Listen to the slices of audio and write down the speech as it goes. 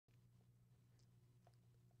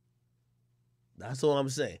That's all I'm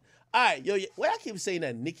saying. All right, yo, why I keep saying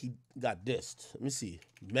that Nicki got dissed? Let me see.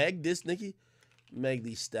 Meg dissed Nicki? Meg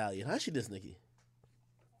the Stallion. How she diss Nicki?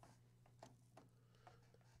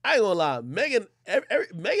 I ain't gonna lie. Megan,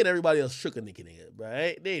 Megan, everybody else shook a Nicki nigga,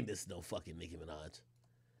 right? They ain't diss no fucking Nicki Minaj.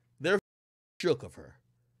 They're shook of her.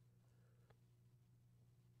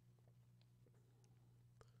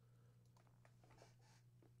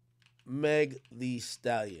 Meg the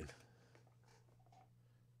Stallion.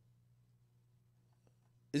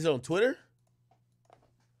 Is it on Twitter?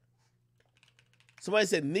 Somebody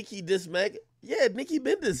said Nicki diss Meg. Yeah, Nicki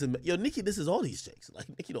been dissing. Yo, Nicki disses all these chicks. Like,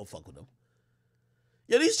 Nicki don't fuck with them.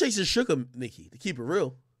 Yo, these chicks just shook him, Nicki, to keep it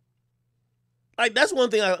real. Like, that's one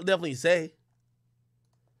thing I'll definitely say.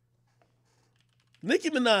 Nicki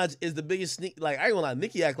Minaj is the biggest sneak. Like, I ain't gonna lie,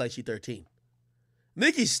 Nicki act like she 13.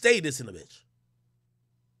 Nicki stay dissing the bitch.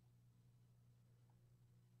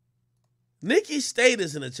 Nicki stay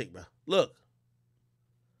dissing the chick, bro. Look.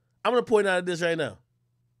 I'm going to point out this right now.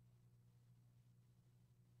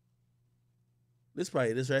 This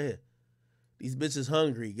right here. These bitches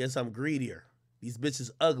hungry. Guess I'm greedier. These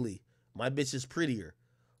bitches ugly. My bitch is prettier.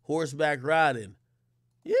 Horseback riding.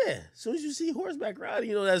 Yeah. As soon as you see horseback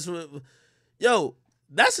riding, you know that's what. Yo,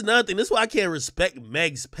 that's another thing. This is why I can't respect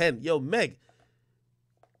Meg's pen. Yo, Meg.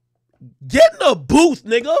 Get in the booth,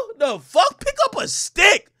 nigga. The fuck? Pick up a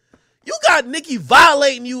stick. You got Nicki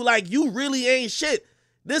violating you like you really ain't shit.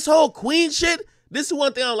 This whole queen shit, this is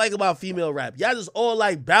one thing I don't like about female rap. Y'all just all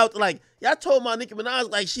like bout, like, y'all told my Nicki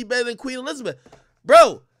Minaj like she better than Queen Elizabeth.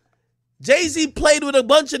 Bro, Jay-Z played with a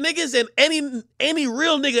bunch of niggas and any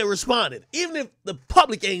real nigga responded. Even if the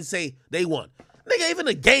public ain't say they won. Nigga, even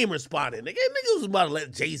the game responded. Nigga was about to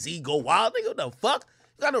let Jay-Z go wild. Nigga, what the fuck?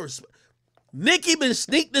 You got no respect. Nicki been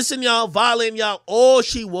sneak dissing y'all, violating y'all all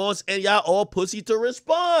she wants, and y'all all pussy to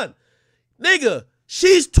respond. Nigga,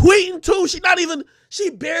 she's tweeting too. She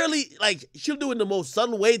barely, like, she'll do it in the most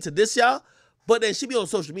subtle way to diss y'all, but then she be on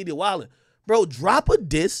social media wilding. Bro, drop a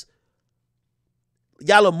diss.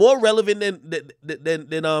 Y'all are more relevant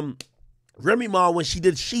than Remy Ma when she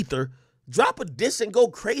did Sheether. Drop a diss and go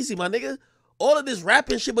crazy, my nigga. All of this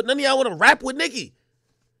rapping shit, but none of y'all want to rap with Nicki.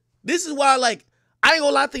 This is why, like, I ain't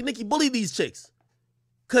gonna lie, I think Nicki bullied these chicks.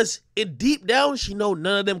 Because deep down, she know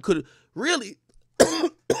none of them could really.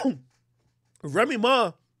 Remy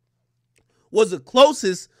Ma was the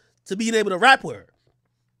closest to being able to rap with her.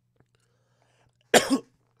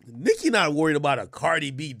 Nicki not worried about a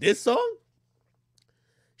Cardi B diss song.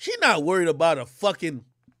 She not worried about a fucking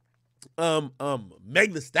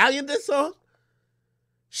Meg the Stallion diss song.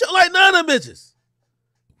 She don't like none of them bitches.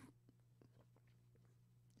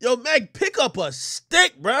 Yo, Meg, pick up a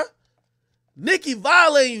stick, bruh. Nicki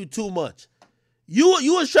violating you too much. You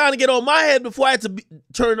was trying to get on my head before I had to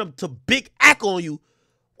turn up to Big Ack on you.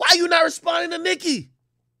 Why you not responding to Nicki?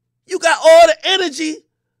 You got all the energy,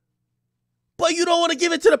 but you don't want to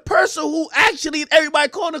give it to the person who actually everybody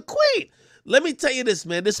calling the queen. Let me tell you this,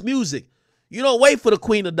 man. This music, you don't wait for the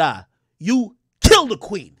queen to die. You kill the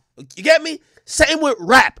queen. You get me? Same with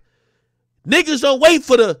rap. Niggas don't wait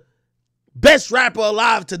for the best rapper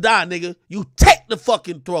alive to die, nigga. You take the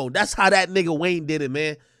fucking throne. That's how that nigga Wayne did it,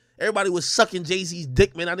 man. Everybody was sucking Jay-Z's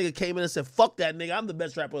dick, man. That nigga came in and said, fuck that nigga. I'm the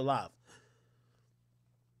best rapper alive.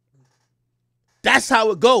 That's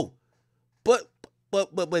how it go. But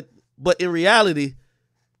in reality,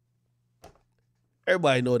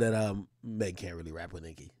 everybody know that Meg can't really rap with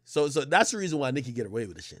Nicki. So that's the reason why Nicki get away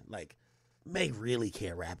with the shit. Like, Meg really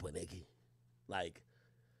can't rap with Nicki. Like,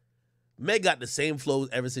 Meg got the same flows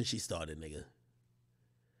ever since she started, nigga.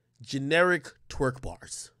 Generic twerk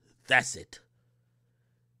bars. That's it.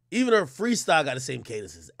 Even her freestyle got the same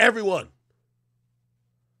cadences. Everyone.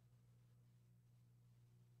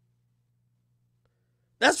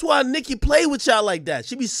 That's why Nicki play with y'all like that.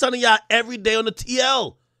 She be sunning y'all every day on the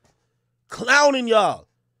TL. Clowning y'all.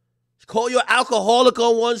 She call you an alcoholic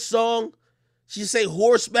on one song. She say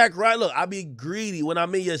horseback ride. Look, I be greedy when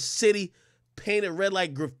I'm in your city, painted red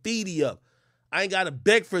like graffiti up. I ain't got to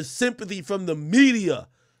beg for sympathy from the media.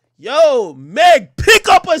 Yo, Meg, pick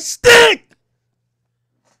up a stick.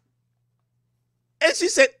 And she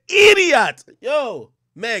said, idiot. Yo,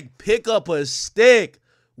 Meg, pick up a stick.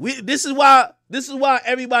 This is why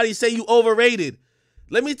everybody say you overrated.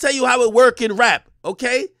 Let me tell you how it work in rap,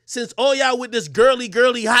 okay? Since all y'all with this girly,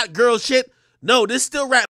 hot girl shit, no, this still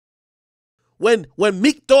rap. When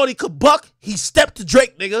Meek thought he could buck, he stepped to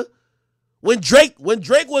Drake, nigga. When Drake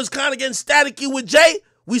was kind of getting staticky with Jay,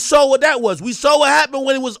 we saw what that was. We saw what happened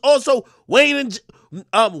when it was also Wayne and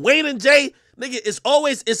Jay. Nigga,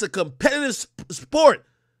 it's a competitive sport.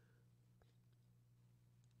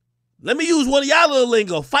 Let me use one of y'all little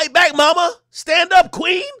lingo. Fight back, mama. Stand up,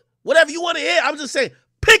 queen. Whatever you want to hear. I'm just saying,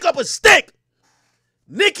 pick up a stick.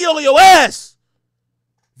 Nicki on your ass.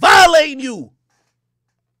 Violating you.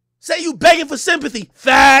 Say you begging for sympathy.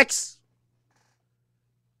 Facts.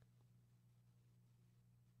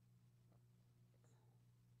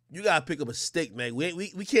 You gotta pick up a stick, man.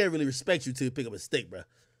 We can't really respect you till you pick up a stick, bro.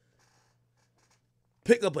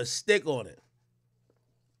 Pick up a stick on it.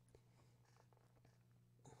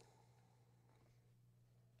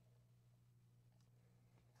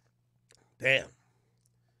 Damn.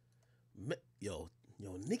 Yo,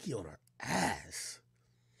 Nicki on her ass.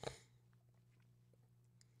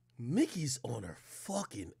 Nicki's on her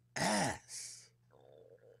fucking ass.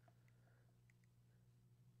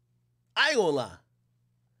 I ain't gonna lie.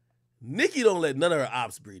 Nicki don't let none of her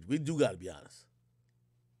ops breathe. We do gotta be honest.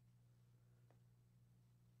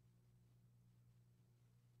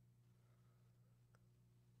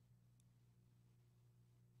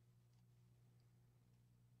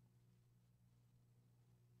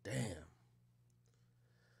 Damn.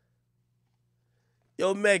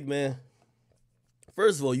 Yo, Meg, man.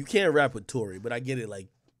 First of all, you can't rap with Tory, but I get it. Like,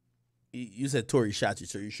 you said Tory shot you,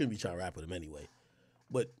 so you shouldn't be trying to rap with him anyway.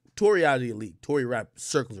 But Tory out of the elite. Tory rap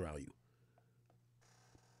circles around you.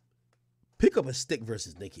 Pick up a stick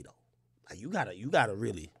versus Nicki, though. Like, you gotta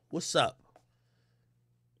really. What's up?